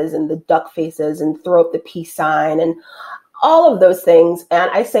faces and the duck faces and throw up the peace sign and all of those things. And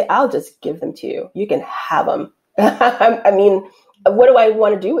I say, I'll just give them to you. You can have them. I mean, what do I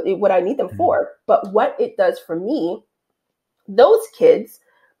want to do with it? What I need them for? But what it does for me, those kids,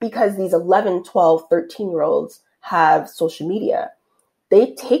 because these 11, 12, 13-year-olds have social media,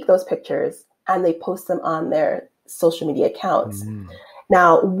 they take those pictures and they post them on their social media accounts.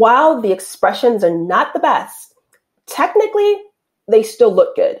 Now, while the expressions are not the best, technically, they still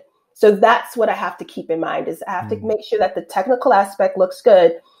look good. So that's what I have to keep in mind, is I have to make sure that the technical aspect looks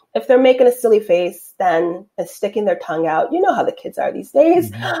good. If they're making a silly face, then sticking their tongue out, you know how the kids are these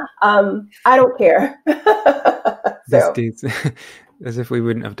days. I don't care. These days, as if we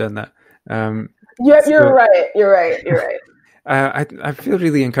wouldn't have done that. You're right. You're right. I feel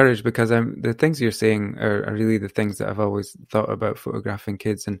really encouraged because the things you're saying are really the things that I've always thought about photographing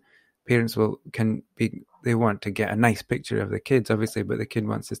kids. And parents they want to get a nice picture of the kids, obviously, but the kid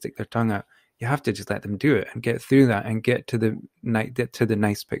wants to stick their tongue out. You have to just let them do it and get through that and get to the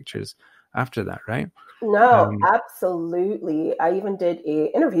nice pictures after that, right? No, absolutely. I even did an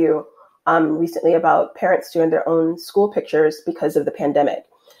interview recently about parents doing their own school pictures because of the pandemic.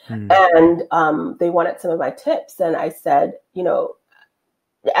 And they wanted some of my tips. And I said,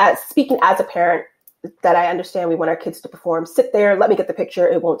 speaking as a parent, that I understand we want our kids to perform, sit there, let me get the picture.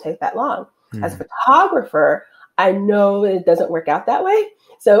 It won't take that long. As a photographer, I know it doesn't work out that way.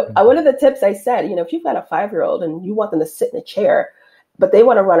 So one of the tips I said, if you've got a 5-year-old and you want them to sit in a chair, but they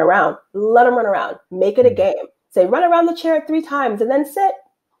want to run around, let them run around, make it a game. Say, run around the chair 3 times and then sit.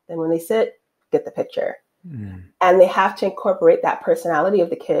 Then when they sit, get the picture. And they have to incorporate that personality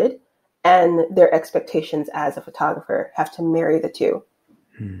of the kid and their expectations as a photographer, have to marry the two.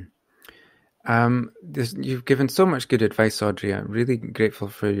 You've given so much good advice, Audrey. I'm really grateful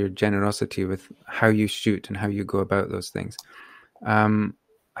for your generosity with how you shoot and how you go about those things.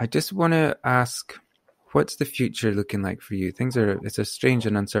 I just want to ask, what's the future looking like for you? It's a strange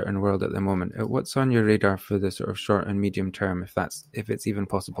and uncertain world at the moment. What's on your radar for the sort of short and medium term, if it's even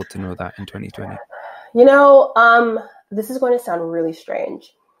possible to know that in 2020? This is going to sound really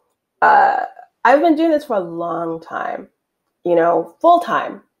strange. I've been doing this for a long time, full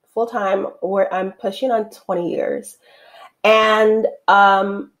time, where I'm pushing on 20 years. And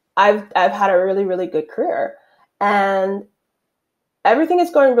I've had a really, really good career. And everything is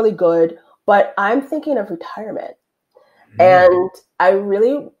going really good, but I'm thinking of retirement. And I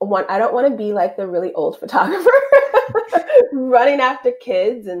don't want to be like the really old photographer running after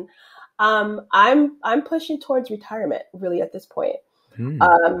kids. And I'm pushing towards retirement really at this point.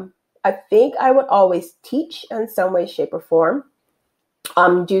 I think I would always teach in some way, shape, or form,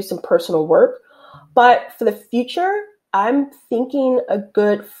 do some personal work. But for the future, I'm thinking a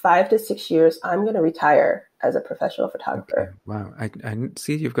good 5 to 6 years, I'm going to retire as a professional photographer. Okay. Wow. I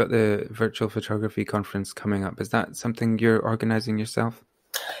see you've got the virtual photography conference coming up. Is that something you're organizing yourself?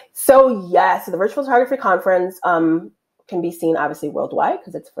 So yes, the virtual photography conference can be seen obviously worldwide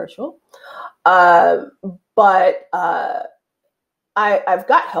because it's virtual. But I've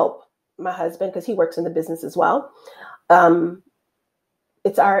got help, my husband, because he works in the business as well.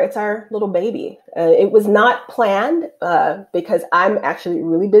 It's our little baby. It was not planned because I'm actually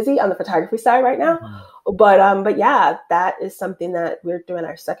really busy on the photography side right now. But yeah, that is something that we're doing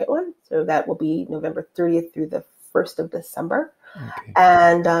our second one. So that will be November 30th through the 1st of December. Okay.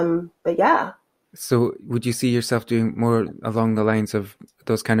 And but yeah. So would you see yourself doing more along the lines of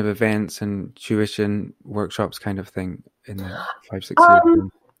those kind of events and tuition workshops kind of thing in the 5-6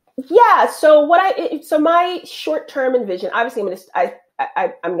 years? Yeah. So my short-term envision, obviously I'm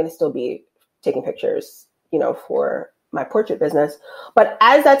going to still be taking pictures, for my portrait business. But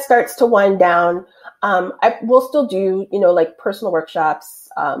as that starts to wind down, I will still do, like personal workshops.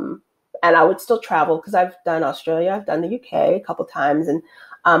 And I would still travel because I've done Australia, I've done the UK a couple times, and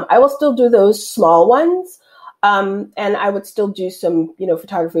I will still do those small ones. And I would still do some,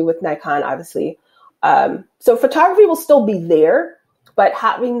 photography with Nikon, obviously. So photography will still be there, but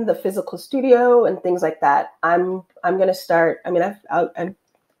having the physical studio and things like that, I'm going to start. I mean,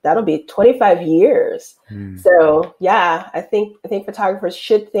 that'll be 25 years. So yeah, I think photographers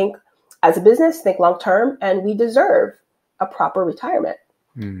should think as a business, think long term, and we deserve a proper retirement.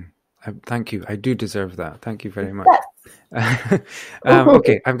 Thank you. I do deserve that. Thank you very much. Yes.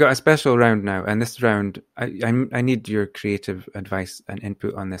 Okay, I've got a special round now, and this round, I need your creative advice and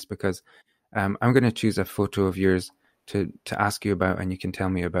input on this because I'm going to choose a photo of yours to ask you about, and you can tell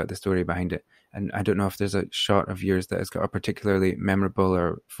me about the story behind it. And I don't know if there's a shot of yours that has got a particularly memorable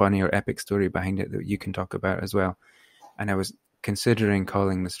or funny or epic story behind it that you can talk about as well. And I was considering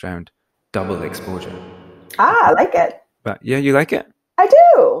calling this round Double Exposure. I like it. But yeah, you like it? I do.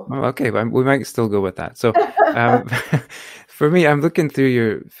 Oh, okay, well, we might still go with that. So for me, I'm looking through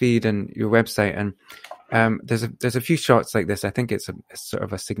your feed and your website, and there's a few shots like this. I think it's a sort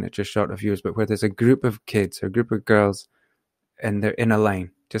of a signature shot of yours, but where there's a group of kids or a group of girls, and they're in a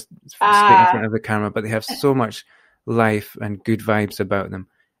line, just straight in front of the camera, but they have so much life and good vibes about them.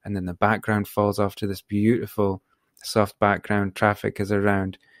 And then the background falls off to this beautiful soft background, traffic is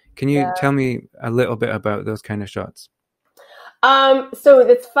around. Can you tell me a little bit about those kind of shots? So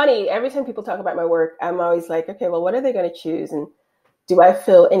it's funny. Every time people talk about my work, I'm always like, okay, well, what are they going to choose? And do I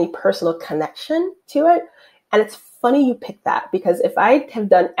feel any personal connection to it? And it's funny you pick that, because if I have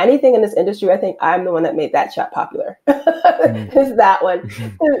done anything in this industry, I think I'm the one that made that shot popular. Is that one.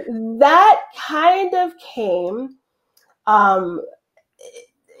 So that kind of came,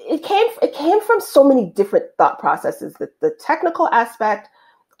 it came from so many different thought processes, the technical aspect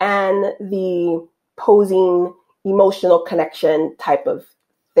and the posing, emotional connection type of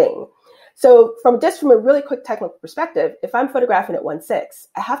thing. So from a really quick technical perspective, if I'm photographing at 1.6,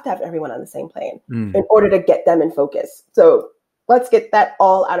 I have to have everyone on the same plane in order to get them in focus. So let's get that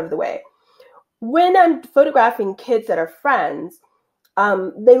all out of the way. When I'm photographing kids that are friends,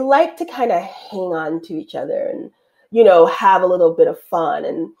 they like to kind of hang on to each other and, have a little bit of fun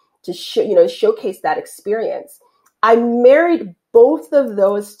and to showcase that experience. I married both of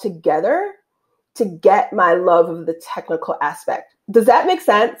those together to get my love of the technical aspect. Does that make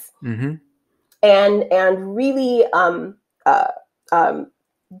sense? Mm-hmm. And really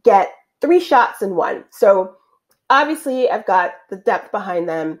get 3 shots in one. So obviously I've got the depth behind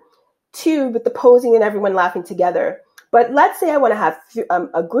them, 2 with the posing and everyone laughing together. But let's say I want to have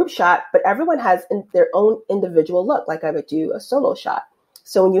a group shot, but everyone has their own individual look, like I would do a solo shot.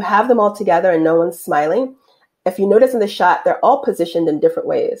 So when you have them all together and no one's smiling, if you notice in the shot, they're all positioned in different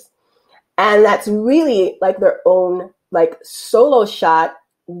ways. And that's really like their own like solo shot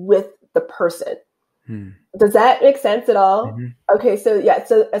with the person. Does that make sense at all? Mm-hmm. Okay, so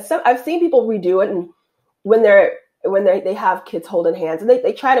I've seen people redo it, and when they have kids holding hands, and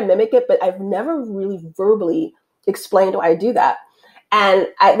they try to mimic it, but I've never really verbally explained why I do that. And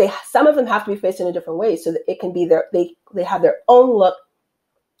some of them have to be faced in a different way, so that it can be they have their own look,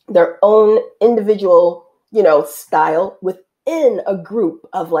 their own individual style within a group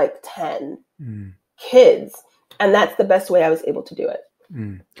of like 10 kids. And that's the best way I was able to do it.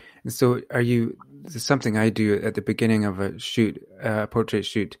 So this is something I do at the beginning of a shoot, a portrait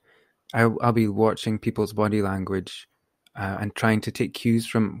shoot. I'll be watching people's body language and trying to take cues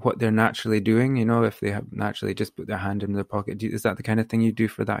from what they're naturally doing. If they have naturally just put their hand in their pocket. Is that the kind of thing you do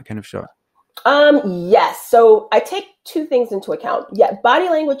for that kind of shot? Yes. So I take 2 things into account. Yeah, body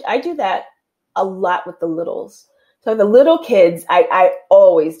language. I do that a lot with the littles. So the little kids, I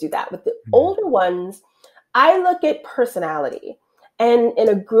always do that. With the older ones, I look at personality. And in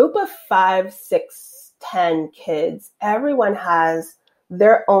a group of 5, 6, 10 kids, everyone has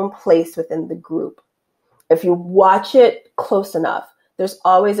their own place within the group. If you watch it close enough, there's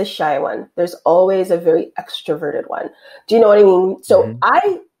always a shy one. There's always a very extroverted one. Do you know what I mean? So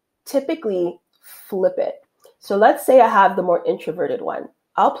I typically flip it. So let's say I have the more introverted one.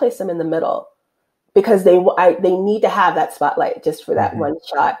 I'll place them in the middle because they need to have that spotlight just for that one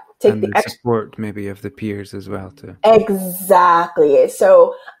shot. Take and the support maybe of the peers as well too. Exactly.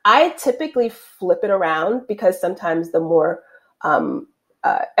 So I typically flip it around because sometimes the more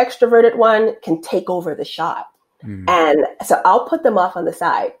extroverted one can take over the shot. And so I'll put them off on the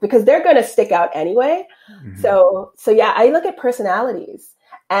side because they're going to stick out anyway. So yeah, I look at personalities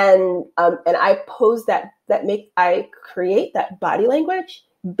and I pose I create that body language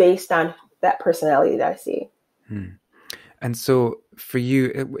based on that personality that I see. And so for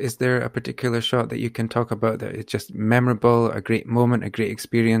you, is there a particular shot that you can talk about that is just memorable, a great moment, a great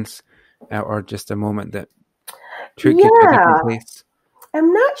experience, or just a moment that took you to a different place?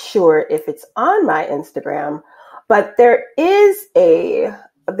 I'm not sure if it's on my Instagram, but there is a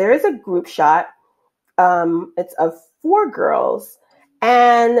group shot. It's of 4 girls,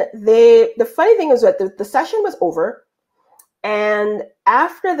 and the funny thing is that the session was over, and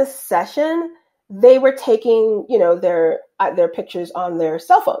after the session, they were taking, their pictures on their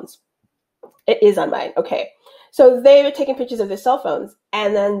cell phones. It is on mine. Okay. So they were taking pictures of their cell phones,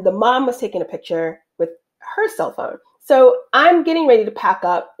 and then the mom was taking a picture with her cell phone. So I'm getting ready to pack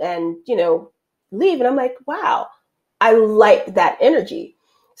up and, leave. And I'm like, wow, I like that energy.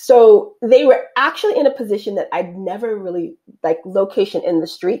 So they were actually in a position that I'd never really location in the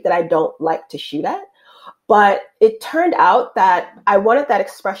street that I don't like to shoot at. But it turned out that I wanted that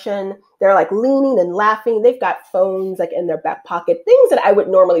expression. They're leaning and laughing. They've got phones in their back pocket, things that I would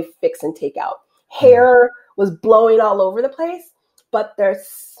normally fix and take out. Hair was blowing all over the place, but their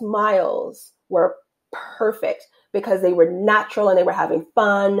smiles were perfect because they were natural and they were having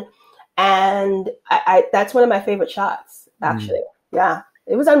fun. And I that's one of my favorite shots, actually. Yeah.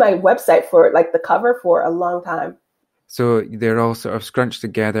 It was on my website for the cover for a long time. So they're all sort of scrunched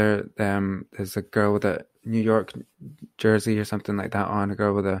together. There's a girl that New York jersey or something like that on, a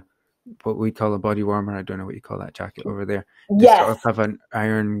girl with a what we call a body warmer. I don't know what you call that jacket over there. Just sort Yes. of have an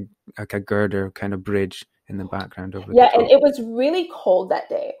iron, like a girder kind of bridge in the background over the Yeah, top. and it was really cold that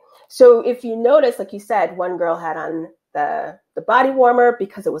day. So if you notice, like you said, one girl had on the body warmer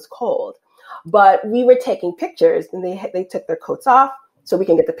because it was cold. But we were taking pictures and they took their coats off so we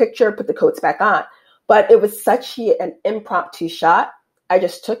can get the picture, put the coats back on. But it was such an impromptu shot. I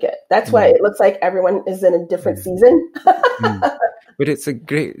just took it. That's why it looks like everyone is in a different season. But it's a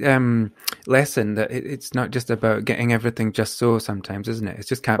great lesson that it's not just about getting everything just so sometimes, isn't it? It's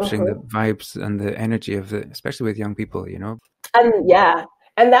just capturing the vibes and the energy of it, especially with young people, you know? And yeah,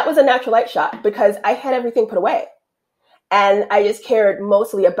 and that was a natural light shot because I had everything put away. And I just cared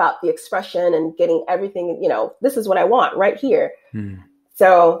mostly about the expression and getting everything, you know, this is what I want right here.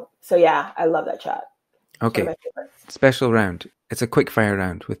 So yeah, I love that shot. Okay, special round. It's a quick fire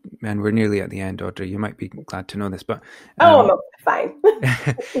round and we're nearly at the end, Audrey. You might be glad to know this, but I'm fine.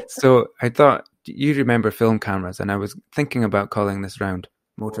 So I thought you remember film cameras, and I was thinking about calling this round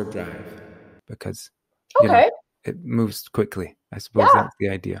Motor Drive because you know, it moves quickly. I suppose that's the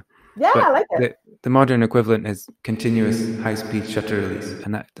idea. Yeah, but I like it. The modern equivalent is continuous high-speed shutter release,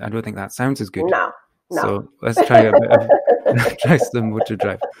 and that I don't think that sounds as good. No. So let's try a bit of try some Motor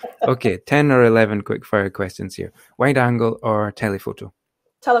Drive. Okay, 10 or 11 quick fire questions here. Wide angle or telephoto?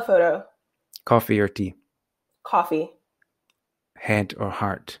 Telephoto. Coffee or tea? Coffee. Head or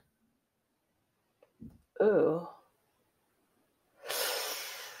heart? Ooh.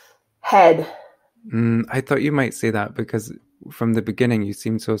 Head. I thought you might say that because from the beginning you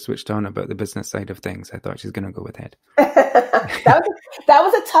seemed so switched on about the business side of things. I thought she's going to go with head. that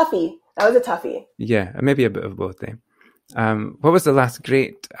was a toughie. That was a toughie. Yeah, maybe a bit of both there. What was the last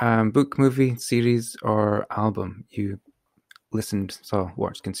great book, movie, series, or album you listened, saw,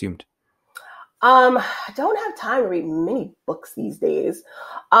 watched, consumed? I don't have time to read many books these days.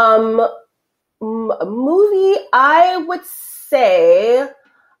 Movie, I would say, it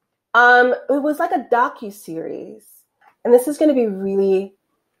was like a docu-series. And this is going to be really,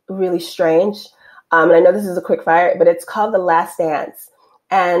 really strange. And I know this is a quick fire, but it's called The Last Dance.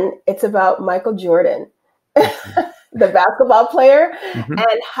 And it's about Michael Jordan, the basketball player,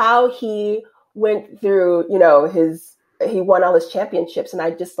 and how he went through, you know, he won all his championships. And I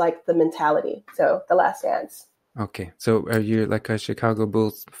just like the mentality. So The Last Dance. Okay. So are you like a Chicago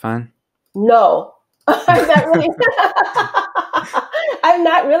Bulls fan? No, I'm not really. I'm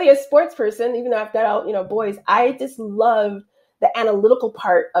not really a sports person, even though I've got all, you know, boys. I just love the analytical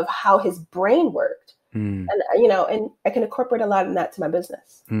part of how his brain worked. And, you know, and I can incorporate a lot of that to my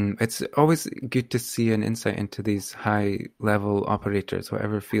business. It's always good to see an insight into these high level operators,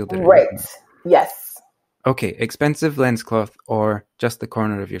 whatever field they're in. Right. Yes. Okay. Expensive lens cloth or just the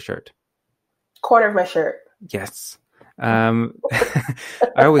corner of your shirt? Corner of my shirt. Yes. I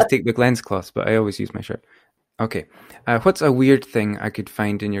always take the lens cloth, but I always use my shirt. Okay. What's a weird thing I could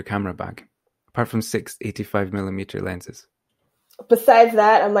find in your camera bag, apart from 6 85mm lenses? Besides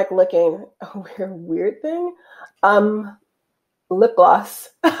that, I'm like looking, a weird thing? Lip gloss.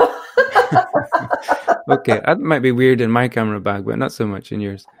 Okay, that might be weird in my camera bag, but not so much in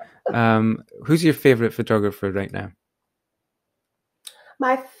yours. Who's your favorite photographer right now?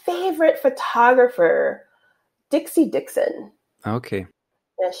 My favorite photographer, Dixie Dixon. Okay.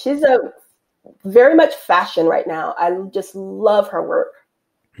 Yeah, she's very much fashion right now. I just love her work.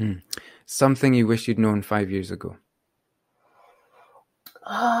 Something you wish you'd known 5 years ago?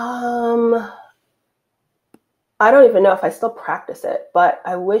 I don't even know if I still practice it, but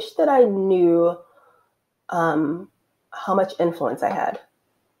I wish that I knew how much influence I had.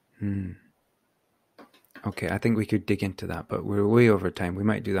 Okay, I think we could dig into that, but we're way over time. We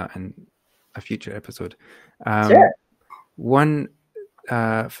might do that in a future episode. Sure. One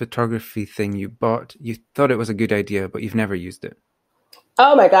photography thing you bought, you thought it was a good idea, but you've never used it.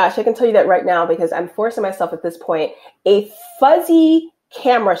 Oh my gosh, I can tell you that right now because I'm forcing myself at this point. A fuzzy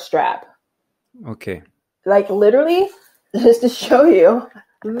camera strap. Okay. Like literally, just to show you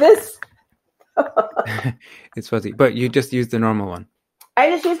this. It's fuzzy, but you just used the normal one. I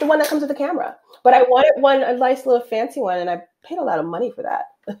just used the one that comes with the camera, but I wanted a nice little fancy one, and I paid a lot of money for that.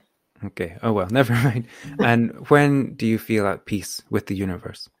 Okay. Oh well, never mind. And when do you feel at peace with the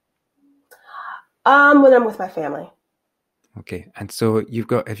universe? When I'm with my family. Okay. And so have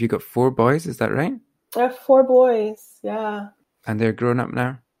you got 4 boys? Is that right? I have 4 boys. Yeah. And they're grown up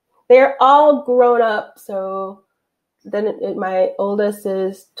now? They're all grown up. So then my oldest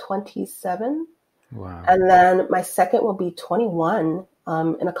is 27. Wow. And then my second will be 21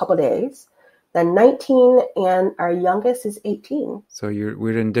 in a couple of days. Then 19, and our youngest is 18. So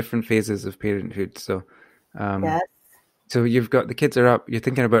we're in different phases of parenthood. So Yes. So you've got the kids are up, you're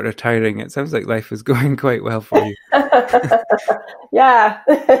thinking about retiring. It sounds like life is going quite well for you. Yeah.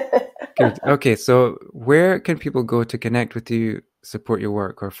 Good. Okay, so where can people go to connect with you, support your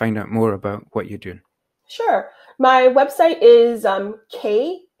work, or find out more about what you're doing? Sure. My website is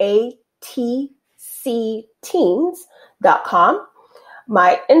katcteens.com.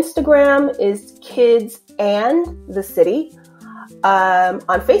 My Instagram is Kids and the City. On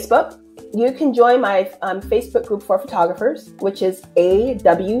Facebook, you can join my Facebook group for photographers, which is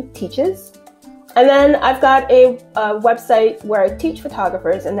AW Teaches. And then I've got a website where I teach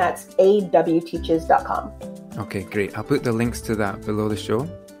photographers, and that's awteaches.com. Okay, great. I'll put the links to that below the show.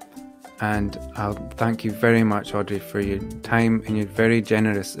 And I'll thank you very much, Audrey, for your time and your very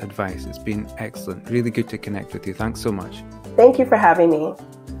generous advice. It's been excellent. Really good to connect with you. Thanks so much. Thank you for having me.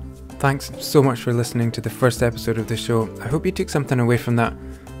 Thanks so much for listening to the first episode of the show. I hope you took something away from that.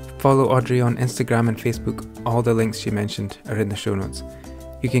 Follow Audrey on Instagram and Facebook. All the links she mentioned are in the show notes.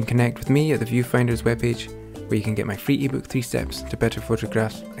 You can connect with me at the Viewfinders webpage, where you can get my free ebook 3 Steps to Better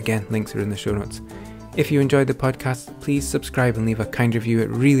Photographs. Again, links are in the show notes. If you enjoyed the podcast, please subscribe and leave a kind review. It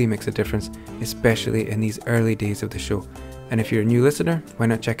really makes a difference, especially in these early days of the show. And if you're a new listener, why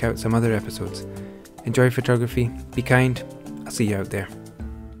not check out some other episodes? Enjoy photography, be kind, I'll see you out there.